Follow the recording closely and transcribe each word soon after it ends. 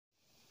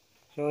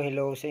So,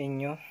 hello sa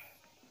inyo.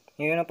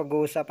 Ngayon ang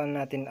pag-uusapan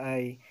natin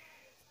ay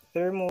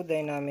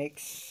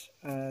thermodynamics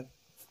at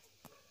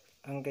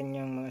ang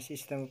kanyang mga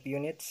system of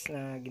units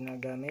na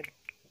ginagamit.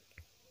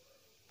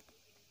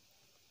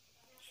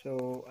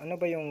 So, ano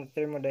ba yung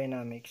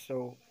thermodynamics?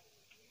 So,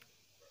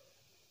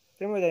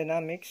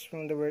 thermodynamics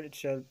from the word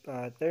itself,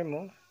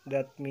 thermo,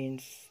 that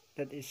means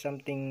that is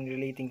something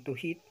relating to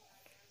heat,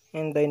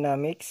 and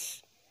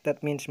dynamics,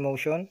 that means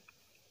motion.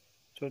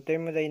 So,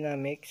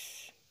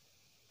 thermodynamics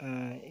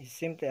is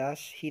simply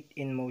as heat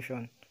in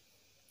motion.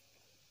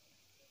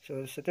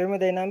 So, sa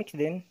thermodynamics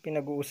din,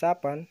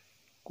 pinag-uusapan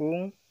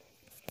kung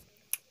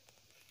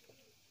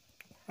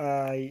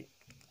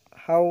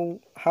how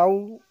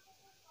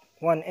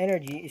one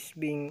energy is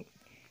being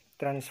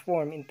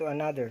transformed into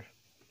another.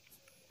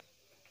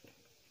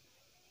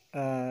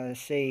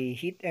 Say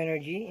heat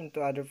energy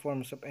into other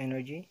forms of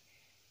energy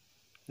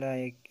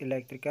like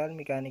electrical,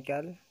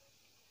 mechanical,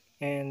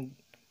 and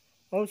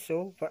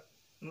also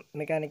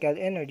mechanical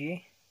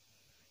energy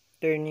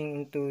turning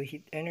into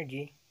heat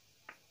energy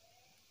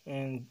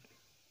and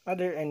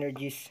other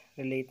energies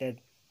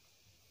related.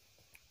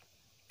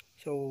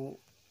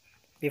 So,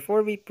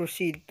 before we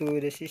proceed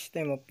to the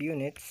system of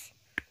units,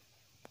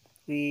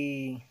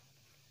 we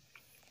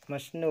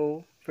must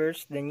know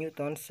first the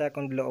Newton's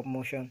second law of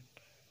motion.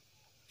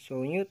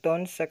 So,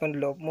 Newton's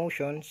second law of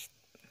motion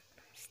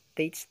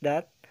states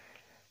that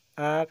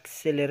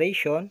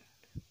acceleration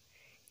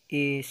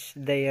is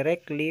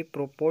directly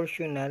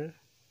proportional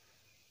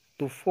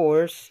to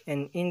force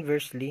and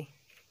inversely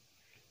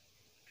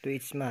to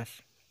its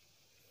mass.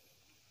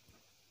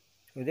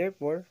 So,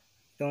 therefore,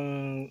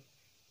 itong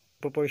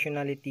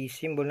proportionality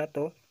symbol na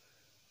to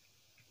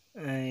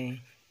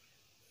ay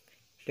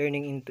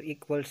turning into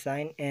equal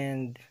sign,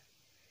 and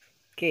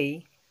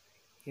K,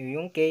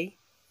 yung K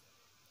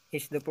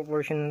is the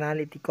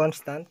proportionality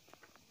constant,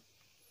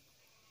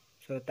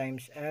 so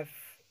times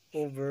F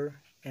over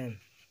M.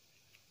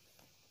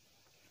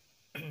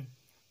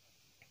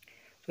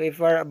 So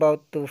if we're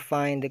about to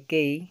find the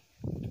K,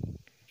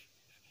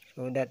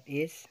 so that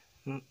is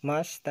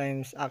mass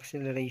times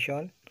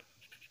acceleration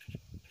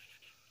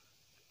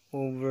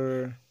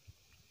over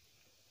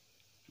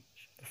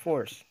the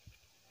force.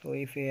 So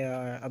if we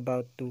are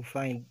about to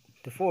find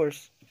the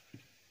force,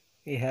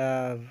 we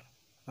have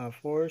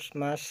force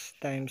mass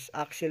times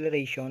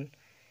acceleration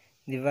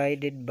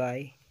divided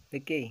by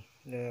the K,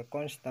 the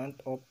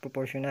constant of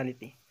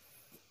proportionality.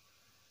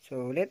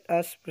 So let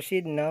us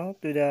proceed now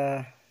to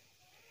the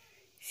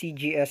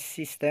CGS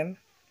system.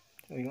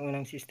 So yung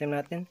unang system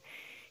natin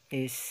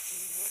is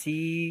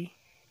CGS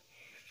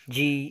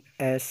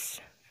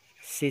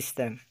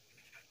system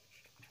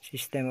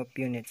of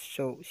units.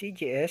 So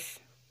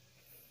CGS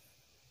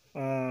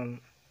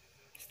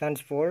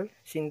stands for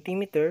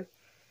centimeter,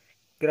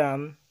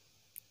 gram,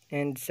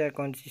 and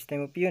second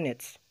system of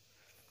units.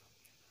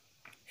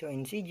 So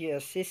in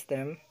CGS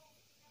system,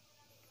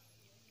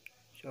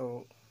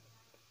 so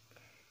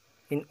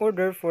in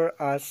order for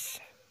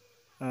us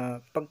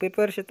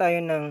pag-prepare tayo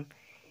ng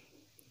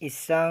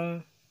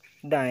isang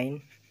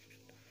dyne.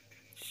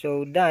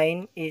 So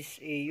dyne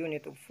is a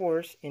unit of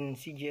force in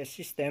CGS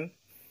system.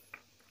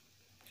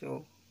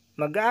 So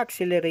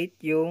mag-accelerate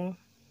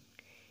yung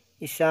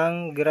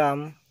isang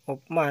gram of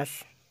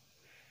mass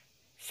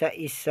sa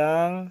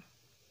isang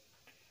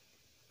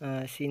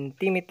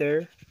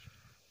centimeter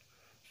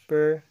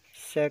per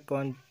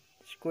second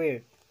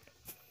squared.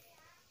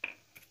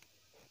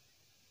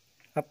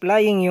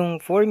 Applying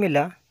yung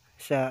formula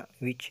sa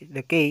which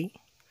the K.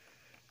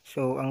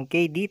 So ang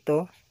K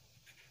dito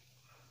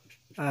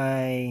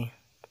ay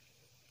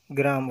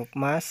gram of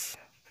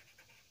mass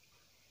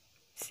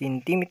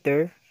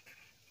centimeter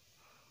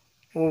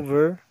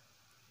over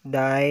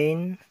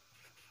dyne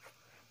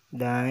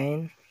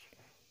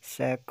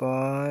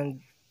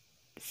second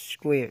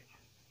squared.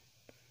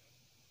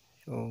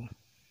 So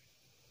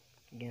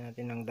lagyan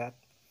natin ng dot.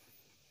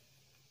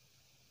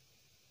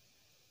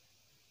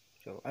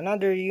 So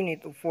another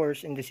unit of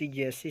force in the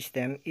CGS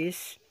system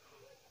is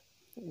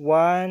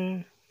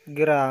 1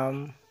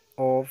 gram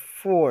of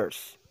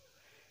force.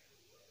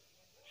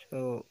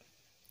 So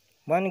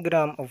 1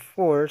 gram of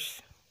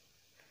force,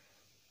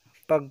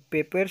 pag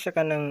pipwersa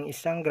ka ng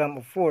 1 gram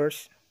of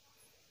force,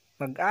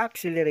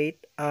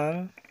 mag-accelerate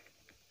ang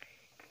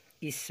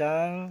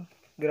 1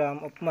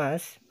 gram of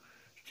mass,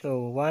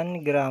 so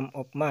 1 gram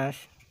of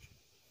mass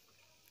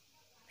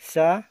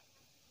sa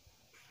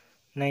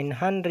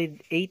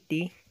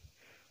 980.66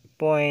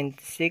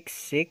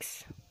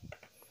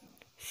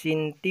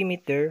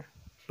 centimeter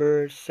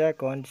per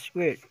second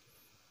squared.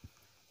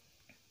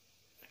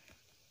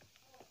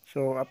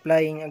 So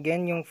applying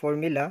again yung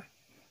formula,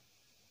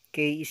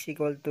 K is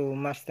equal to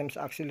mass times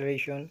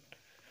acceleration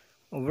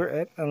over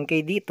F. Ang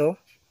K dito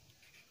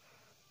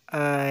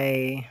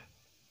ay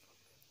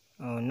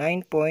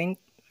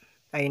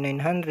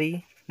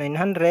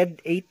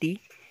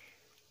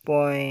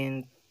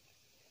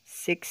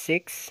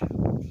 980.66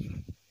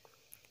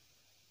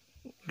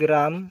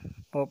 gram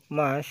of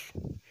mass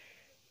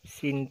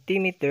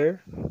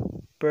centimeter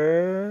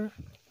per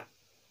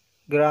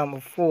gram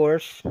of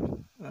force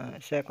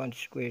second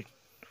squared.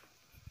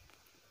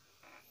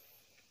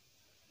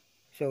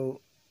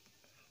 So,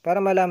 para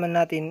malaman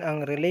natin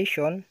ang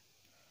relation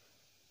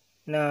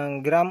ng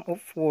gram of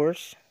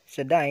force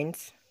sa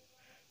dynes,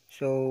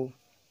 so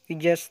we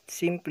just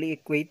simply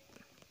equate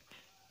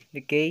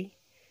the K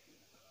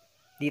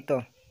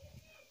dito.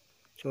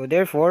 So,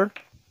 therefore,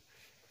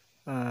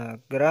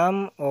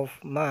 gram of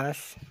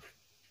mass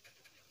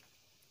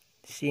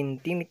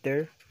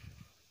centimeter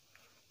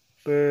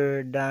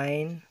per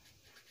dyne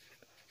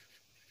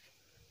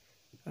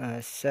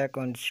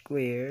second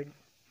squared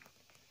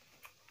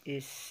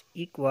is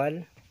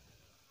equal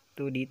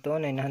to dito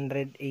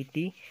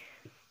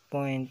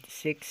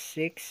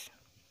 980.66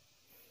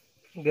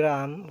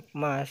 gram of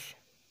mass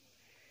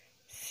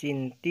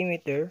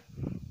centimeter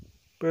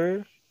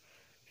per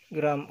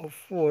gram of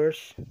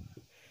force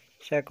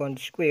second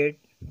squared.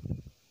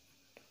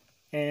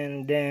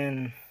 And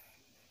then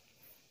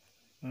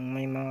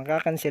may mga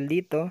kakancel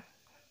dito,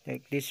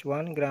 like this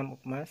one, gram of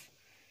mass.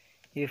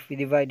 If we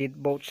divided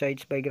both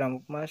sides by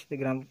gram of mass, the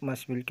gram of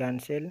mass will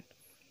cancel.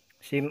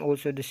 Same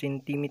also the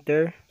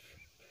centimeter,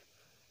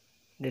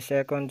 the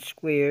second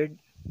squared.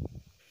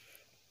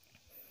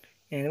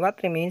 And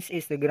what remains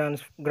is the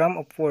gram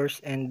of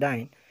force and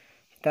dyne.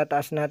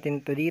 Tataas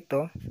natin to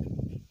dito.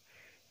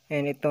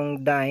 And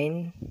itong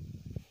dyne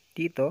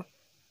dito.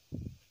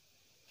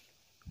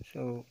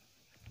 So,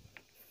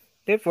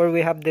 therefore,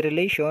 we have the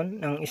relation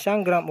ng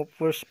isang gram of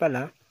force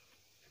pala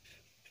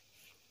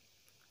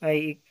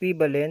ay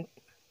equivalent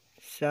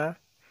sa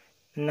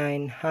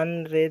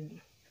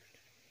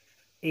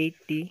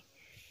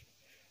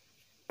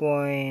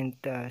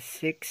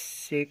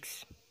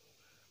 980.66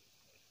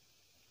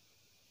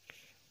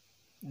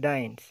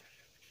 dynes.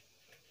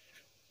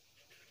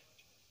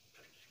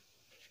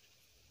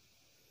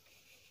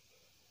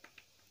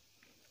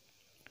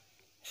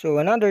 So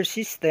another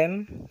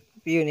system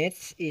of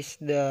units is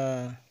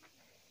the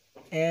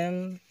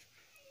MKS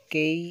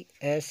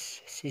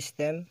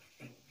system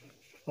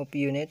of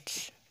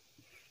units.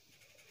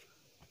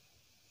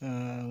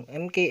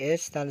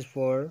 MKS stands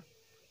for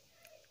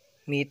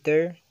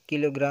meter,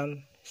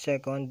 kilogram,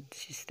 second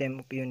system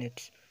of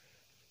units.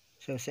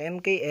 So sa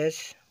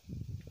MKS,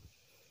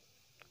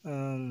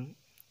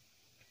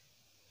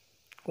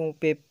 kung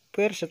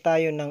pipwersa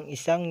tayo ng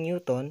isang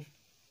Newton,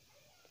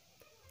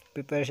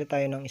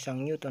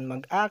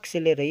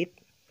 mag-accelerate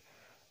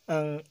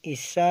ang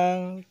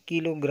isang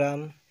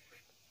kilogram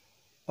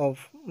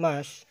of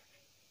mass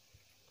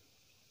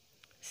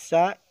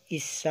sa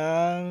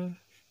isang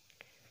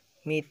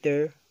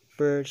meter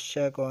per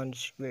second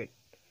squared.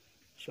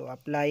 So,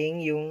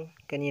 applying yung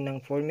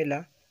kaninang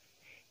formula,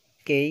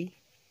 K,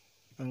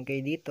 ang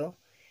K dito,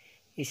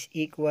 is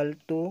equal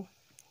to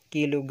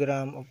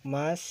kilogram of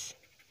mass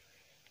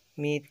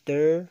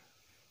meter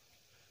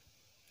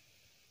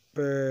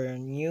per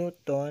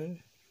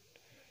Newton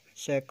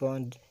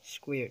second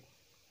squared.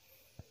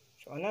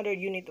 So, another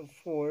unit of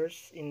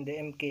force in the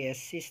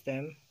MKS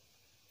system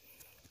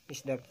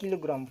is the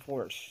kilogram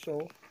force.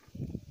 So,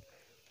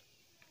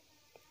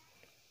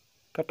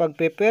 kapag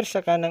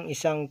pepersa ka ng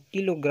isang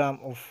kilogram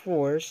of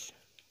force,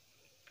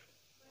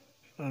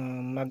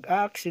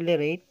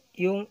 mag-accelerate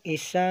yung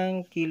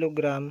isang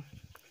kilogram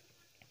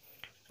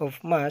of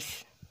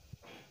mass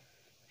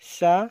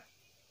sa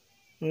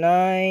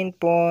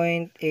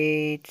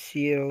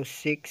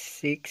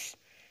 9.8066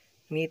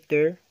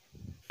 meter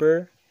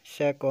per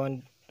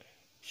second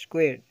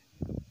squared.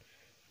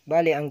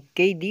 Bali, ang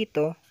K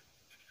dito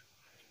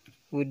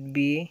would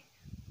be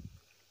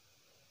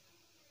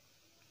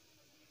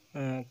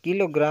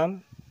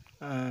kilogram.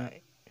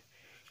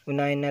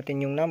 Unahin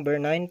natin yung number,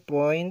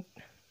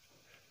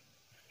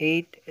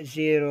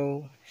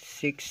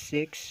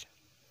 9.8066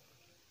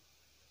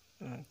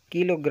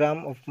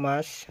 kilogram of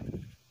mass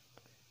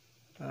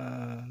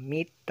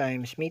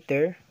times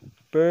meter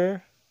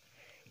per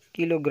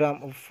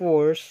kilogram of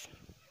force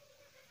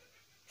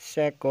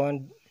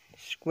second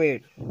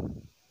squared.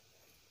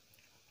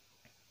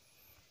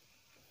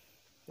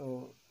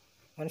 So,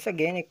 once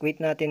again, equate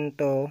natin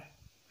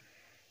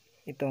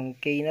itong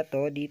K na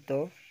to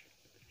dito.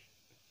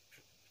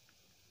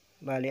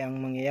 Bali, ang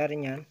mangyayari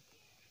niyan,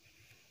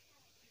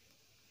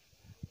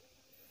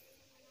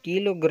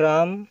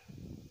 kilogram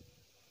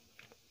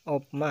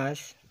of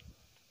mass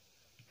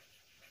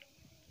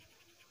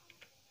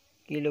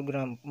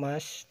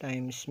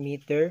times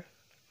meter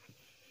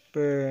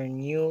per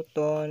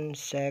Newton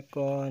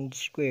second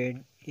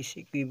squared is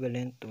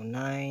equivalent to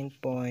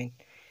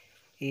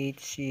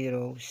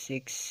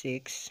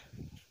 9.8066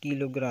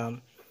 kilogram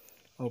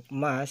of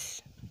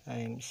mass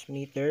times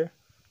meter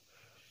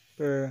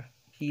per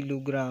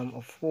kilogram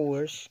of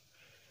force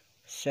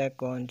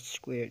second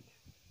squared.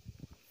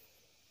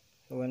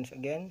 So once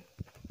again,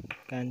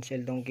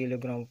 cancel tong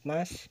kilogram of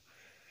mass,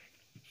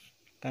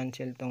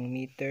 cancel tong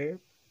meter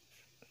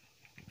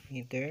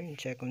in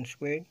second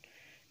squared.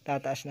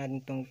 Tataas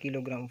natin tong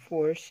kilogram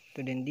force to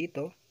din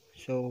dito.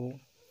 So,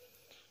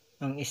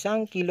 ang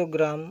isang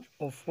kilogram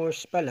of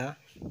force pala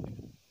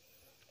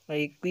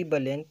ay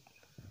equivalent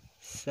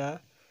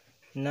sa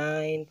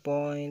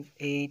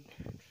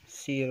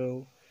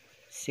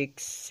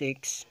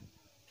 9.8066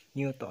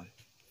 Newton.